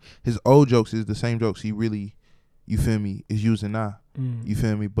 his old jokes is the same jokes he really, you feel me, is using now. You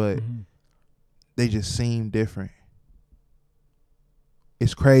feel me? But they just seem different.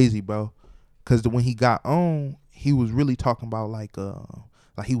 It's crazy, bro. Because when he got on, he was really talking about like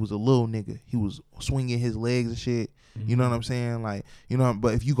he was a little nigga. He was swinging his legs and shit. You know what I'm saying? Like, you know,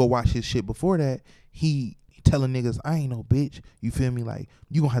 but if you go watch his shit before that, he telling niggas, I ain't no bitch. You feel me? Like,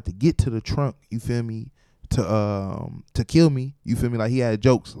 you gonna have to get to the trunk. You feel me? To kill me. You feel me? Like, he had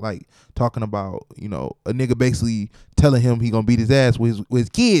jokes like talking about, you know, a nigga basically telling him he gonna beat his ass with his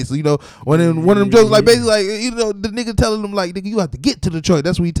kids. So, you know, one of them jokes like basically like, you know, the nigga telling him like, nigga, you have to get to the trunk.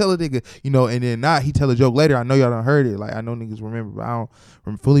 That's what he tell a nigga. You know, and then he tell a joke later. I know y'all done heard it. Like, I know niggas remember, but I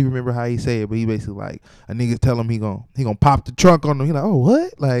don't fully remember how he say it. But he basically like, a nigga tell him he gonna pop the trunk on him. He like, oh,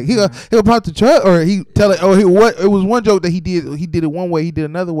 what? Like, he'll pop the trunk, or he tell it. Oh, what? It was one joke that he did. He did it one way. He did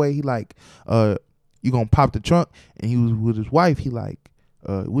another way. He like, you gonna pop the trunk, and he was with his wife. He like,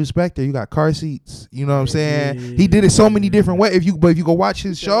 what's back there? You got car seats. You know what I'm saying? He did it so many different ways. If you go watch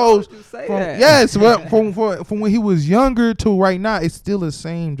his shows, from when he was younger to right now, it's still the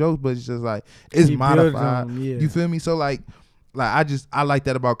same jokes, but it's just like it's modified. You feel me? So like I like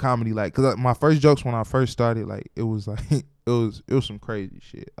that about comedy. Like, cause my first jokes when I first started, like it was like it was some crazy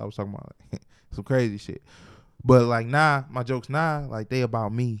shit. I was talking about like, some crazy shit. But like my jokes like they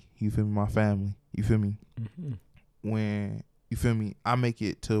about me. You feel me? My family. You feel me? When, you feel me, I make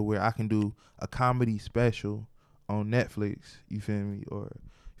it to where I can do a comedy special on Netflix, you feel me, or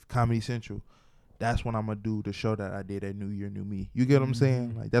Comedy Central. That's when I'm gonna do the show that I did at New Year, New Me. You get what I'm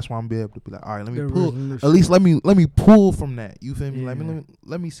saying? Like, that's why I'm be able to be like, all right, let me pull. At least let me pull from that. You feel me? Yeah.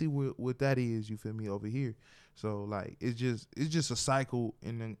 Let me see what that is. You feel me, over here. So like, it's just a cycle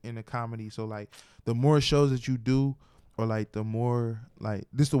in the comedy. So like, the more shows that you do, or like the more, like,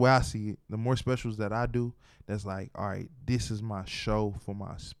 this is the way I see it, the more specials that I do, that's like, all right, this is my show for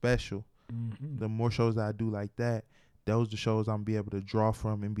my special. The more shows that I do like that, those are the shows I'm be able to draw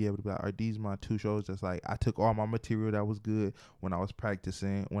from and be able to be like, all right, these are my 2 shows that's like, I took all my material that was good when I was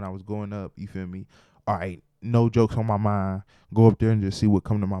practicing, when I was going up, you feel me? All right, no jokes on my mind. Go up there and just see what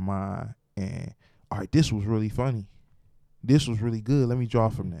come to my mind. And all right, this was really funny. This was really good. Let me draw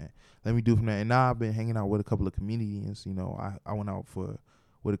from that. Let me do from that. And now I've been hanging out with a couple of comedians. You know, I went out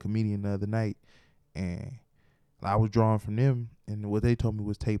with a comedian the other night, and I was drawing from them, and what they told me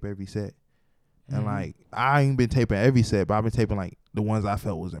was tape every set. And like, I ain't been taping every set, but I've been taping like the ones I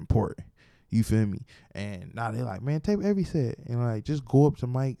felt was important. You feel me? And now they're like, man, tape every set. And like, just go up to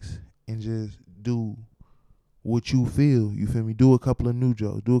mics and just do what you feel. You feel me? Do a couple of new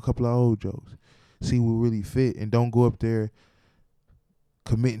jokes. Do a couple of old jokes. See what really fit, and don't go up there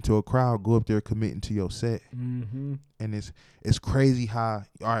committing to a crowd. Go up there committing to your set. Mm-hmm. And it's crazy how,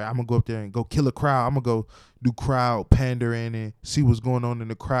 all right, I'm gonna go up there and go kill a crowd. I'm gonna go do crowd pandering and see what's going on in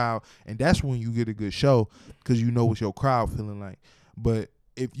the crowd, and that's when you get a good show because you know what your crowd feeling like. But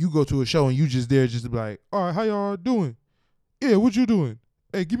if you go to a show and you just there just to be like, all right, how y'all doing? Yeah, what you doing?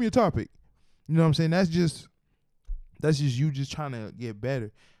 Hey, give me a topic. You know what I'm saying? That's just you just trying to get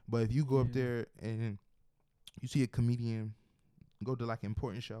better. But if you go up there and you see a comedian go to like an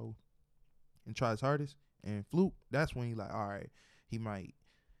important show and try his hardest and fluke, that's when you like, all right, he might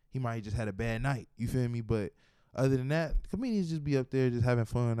just had a bad night. You feel me? But other than that, comedians just be up there just having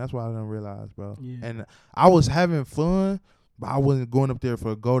fun. That's what I don't realize, bro. Yeah. And I was having fun, but I wasn't going up there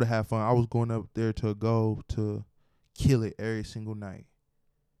for a go to have fun. I was going up there to go to kill it every single night.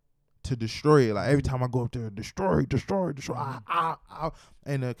 To destroy it. Like every time I go up there, destroy.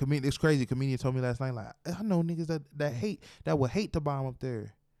 And a comedian, it's crazy. A comedian told me last night, like, I know niggas that would hate to bomb up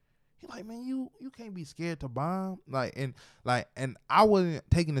there. He like, man, you can't be scared to bomb. And I wasn't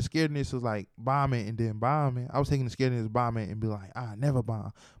taking the scaredness as like bombing and then bombing. I was taking the scaredness as bombing and be like, I never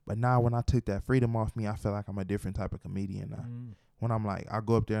bomb. But now when I took that freedom off me, I feel like I'm a different type of comedian now. When I'm like, I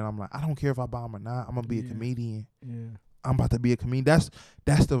go up there and I'm like, I don't care if I bomb or not. I'm gonna be a comedian. Yeah. I'm about to be a comedian.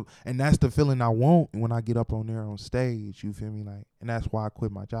 That's the feeling I want when I get up on there on stage. You feel me? Like, and that's why I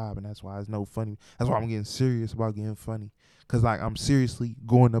quit my job, and that's why it's no funny. That's why I'm getting serious about getting funny, cause like I'm seriously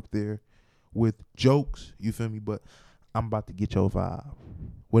going up there with jokes. You feel me? But I'm about to get your vibe.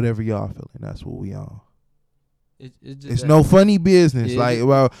 Whatever y'all feeling, that's what we on. It's no funny business. Like,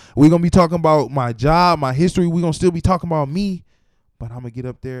 well, we gonna be talking about my job, my history. We gonna still be talking about me, but I'm gonna get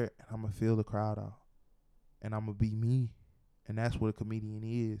up there and I'm gonna feel the crowd out. And I'm going to be me. And that's what a comedian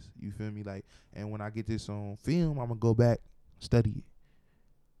is. You feel me? Like, and when I get this on film, I'm going to go back, study it,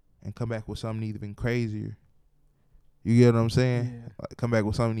 and come back with something even crazier. You get what I'm saying? Yeah. Like, come back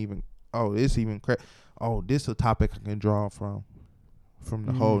with something even, this a topic I can draw from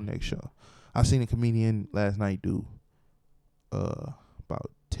the whole next show. I seen a comedian last night do about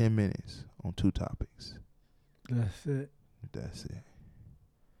 10 minutes on 2 topics. That's it.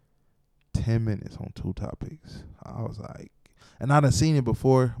 10 minutes on 2 topics. I was like, and I done seen it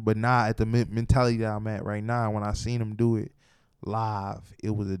before, but now at the mentality that I'm at right now, when I seen him do it live,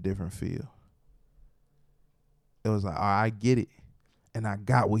 it was a different feel. It was like, all right, I get it. And I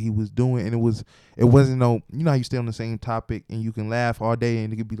got what he was doing. And it wasn't no, you know how you stay on the same topic and you can laugh all day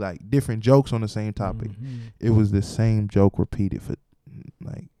and it could be like different jokes on the same topic. Mm-hmm. It was the same joke repeated for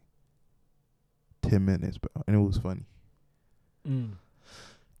like 10 minutes, bro. And it was funny.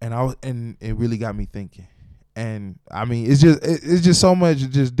 And it really got me thinking. And I mean, it's just so much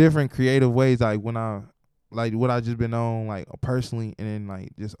just different creative ways. Like when I, like what I just been on, like personally, and then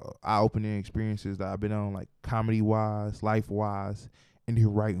like just eye-opening experiences that I've been on, like comedy wise, life wise, and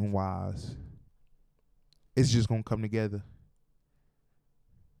then writing wise. It's just gonna come together.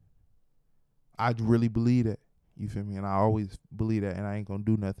 I really believe that. You feel me? And I always believe that, and I ain't gonna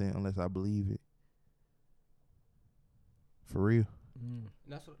do nothing unless I believe it. For real.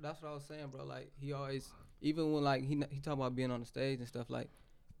 That's what I was saying, bro. Like he always, even when like he talk about being on the stage and stuff, like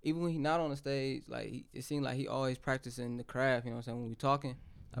even when he not on the stage, like it seemed like he always practicing the craft. You know what I'm saying? When we talking,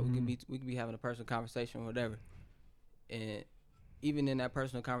 like we can be having a personal conversation or whatever, and even in that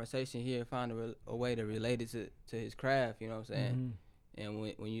personal conversation, he'll find a way to relate it to his craft. You know what I'm saying? And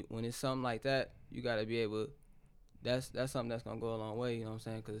when it's something like that, you gotta be able. That's something that's gonna go a long way. You know what I'm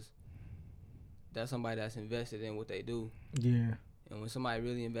saying? Because that's somebody that's invested in what they do. Yeah. And when somebody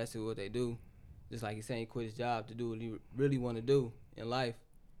really invested in what they do, just like he's saying, he quit his job to do what he really want to do in life,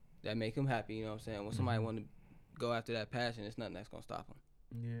 that make him happy. You know what I'm saying? When somebody want to go after that passion, it's nothing that's gonna stop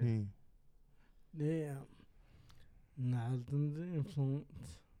him. Yeah. Nothing's influence.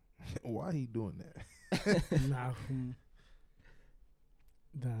 Why he doing that?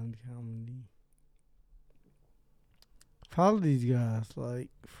 Down comedy. Follow these guys, like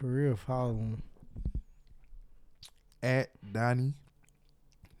for real. Follow them. At Donny,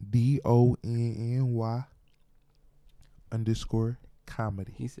 DONNY _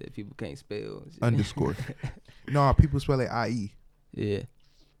 comedy. He said people can't spell. _ No, people spell it IE. Yeah.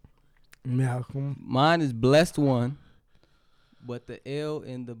 Malcolm. Mine is blessed one, but the L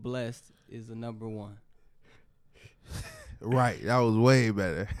in the blessed is the number 1. Right, that was way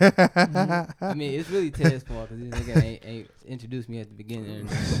better. I mean, it's really Ted's fault because this nigga ain't introduced me at the beginning.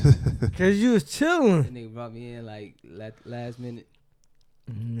 Because you was chilling. That nigga brought me in like last minute.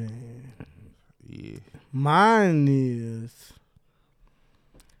 Man. Yeah. Mine is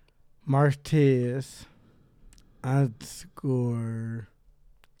Martez underscore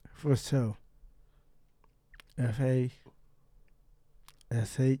for show. FASHO.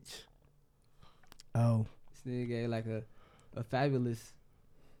 This nigga like a fabulous.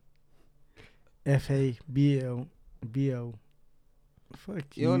 FABLBO.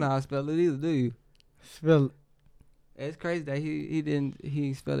 Fuck you. You don't know how to spell it either, do you? Spell it. It's crazy that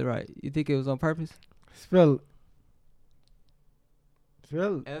he spelled it right. You think it was on purpose? Spell it.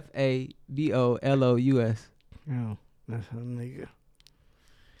 Spell it. FABOLOUS. Oh, that's a nigga.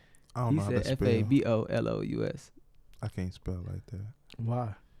 I don't know how to spell. He said FABOLOUS. I can't spell like that.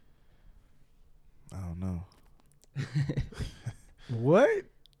 Why? I don't know. What?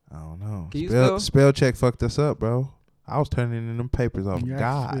 I don't know. Can you spell? Spell check fucked us up, bro. I was turning in them papers off.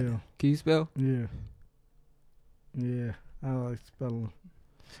 God. Spell. Can you spell? Yeah. Yeah. I like spelling.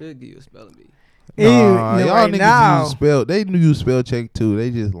 Should give you a spelling bee. Nah, y'all right niggas now, use spell. They use spell check too. They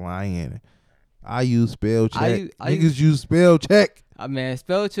just lying. I use spell check. Niggas use spell check. Man,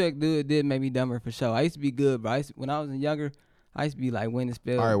 spell check did make me dumber for sure. I used to be good, bro. When I was younger, I used to be like winning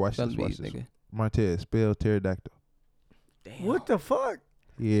spell. All right, watch this. Nigga. Martez, spell pterodactyl. Damn. What the fuck?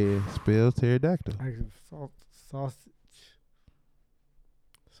 Yeah, spell pterodactyl. Sausage.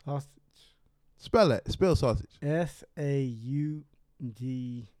 Spell it. Spell sausage. SAUGAG.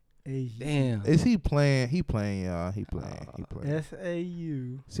 Damn. Is he playing? He playing, y'all. He playing.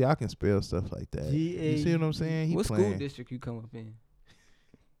 SAU. See, I can spell stuff like that. You see what I'm saying? He what playing. school district you come up in?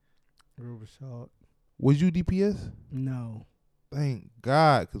 Riverside. Was you DPS? No. Thank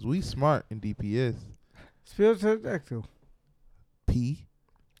God, because we smart in DPS. Spell pterodactyl. P.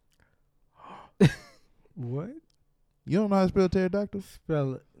 What? You don't know how to spell pterodactyl?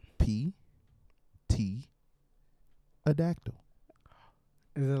 Spell it. P. T. A dactyl.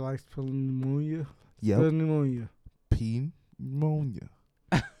 Is it like spelling pneumonia? Yep. Spell pneumonia. Pneumonia.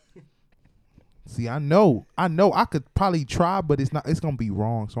 See, I know I could probably try, but it's gonna be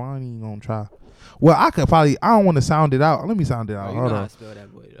wrong, so I ain't even gonna try. Well, I don't want to sound it out. Let me sound it out. You Hold know on. how to spell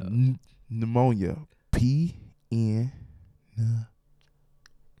that boy, though. Pneumonia. PN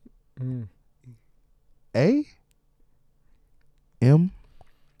A M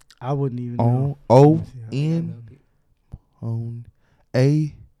I wouldn't even know. ON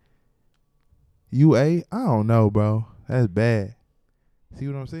A UA. I don't know, bro. That's bad. See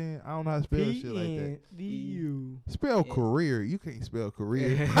what I'm sayar? I don't know how to spell shit like that. PNDU. Spell career. You can't spell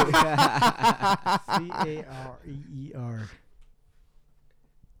career. CAREER.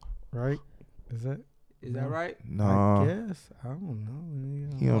 Right? Is that right? No. I guess. I don't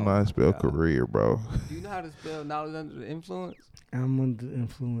know. You don't know how to spell career, bro. Do you know how to spell knowledge under the influence? I'm under the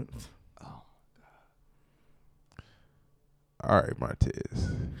influence. Oh, God. All right,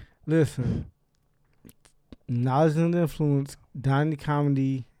 Martez. Listen. Knowledge under the influence. Donny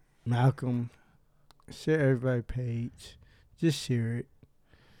Comedy. Malcolm. Share everybody's page. Just share it.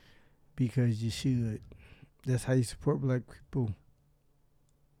 Because you should. That's how you support black people.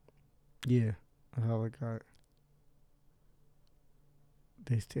 Yeah. That's all I got.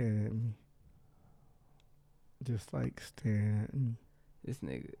 They staring at me. Just like staring at me. This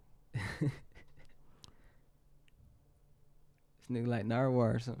nigga. This nigga like Narwhal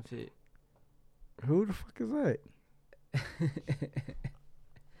or some shit. Who the fuck is that?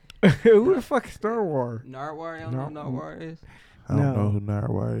 Who the fuck is Star Wars? Narwhal? You don't know who Narwhal is? I don't know who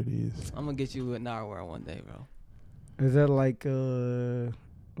Narwhal it is. I'm gonna get you with Narwhal one day, bro. Is that like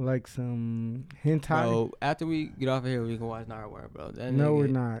some hentai? Bro, after we get off of here, we can watch Narwhal, bro. No, we're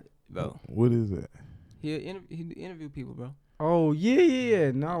not. Bro. What is it? He interview people, bro. Oh, yeah.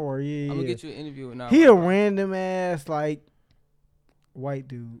 Narwhal, yeah. I'm gonna get you an interview with Narwhal. He a random ass, like, white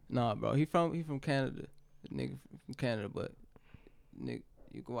dude. Nah, bro. He from Canada. The nigga from Canada, but nigga,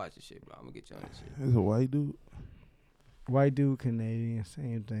 you can watch this shit, bro. I'm gonna get you on this shit. It's a white dude? White dude, Canadian,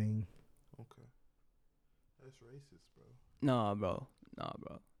 same thing. Okay. That's racist, bro. Nah, bro.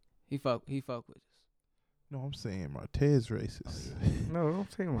 He fuck with us. No, I'm saying Martez racist. No,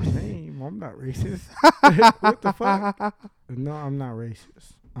 don't say my name. I'm not racist. What the fuck? No, I'm not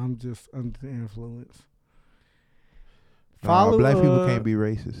racist. I'm just under the influence. Follow black people can't be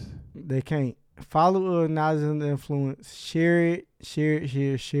racist. They can't. Follow Knowledge Under the Influence. Share it.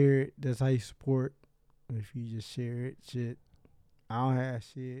 That's how you support. If you just share it, shit. I don't have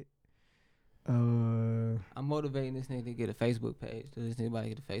shit. I'm motivating this nigga to get a Facebook page. Does this nigga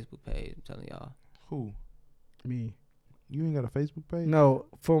get a Facebook page? I'm telling y'all. Who? Me. You ain't got a Facebook page? No,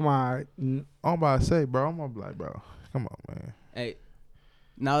 for my... I'm about to say, bro. I'm gonna be like, bro, come on, man. Hey,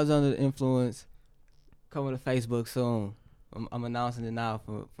 Knowledge Under the Influence coming to Facebook soon. I'm announcing it now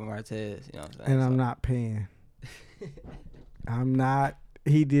from Martez. You know what I'm saying? And I'm not paying. I'm not...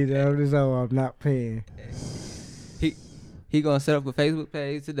 He did it on his own. I'm not paying. He gonna set up a Facebook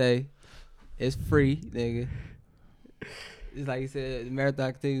page today. It's free, nigga. It's like he said, the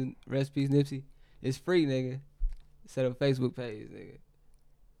Marathon Continue, Recipes Nipsey. It's free, nigga. Set up a Facebook page, nigga.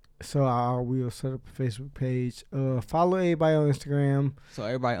 So I will set up a Facebook page. Follow everybody on Instagram. So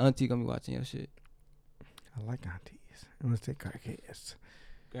everybody auntie gonna be watching your shit. I like aunties. I'm gonna say crackheads.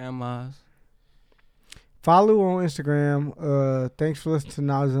 Grandmas. Follow on Instagram. Thanks for listening to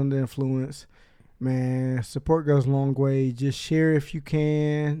Knowledge Under Influence. Man, support goes a long way. Just share if you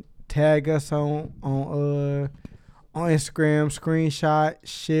can. Tag us on Instagram. Screenshot,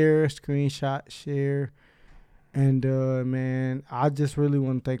 share. And man, I just really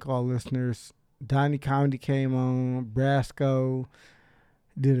want to thank all listeners. Donny Comedy came on. Brasco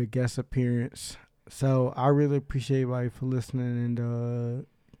did a guest appearance. So I really appreciate everybody for listening and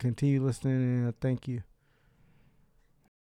continue listening, and thank you.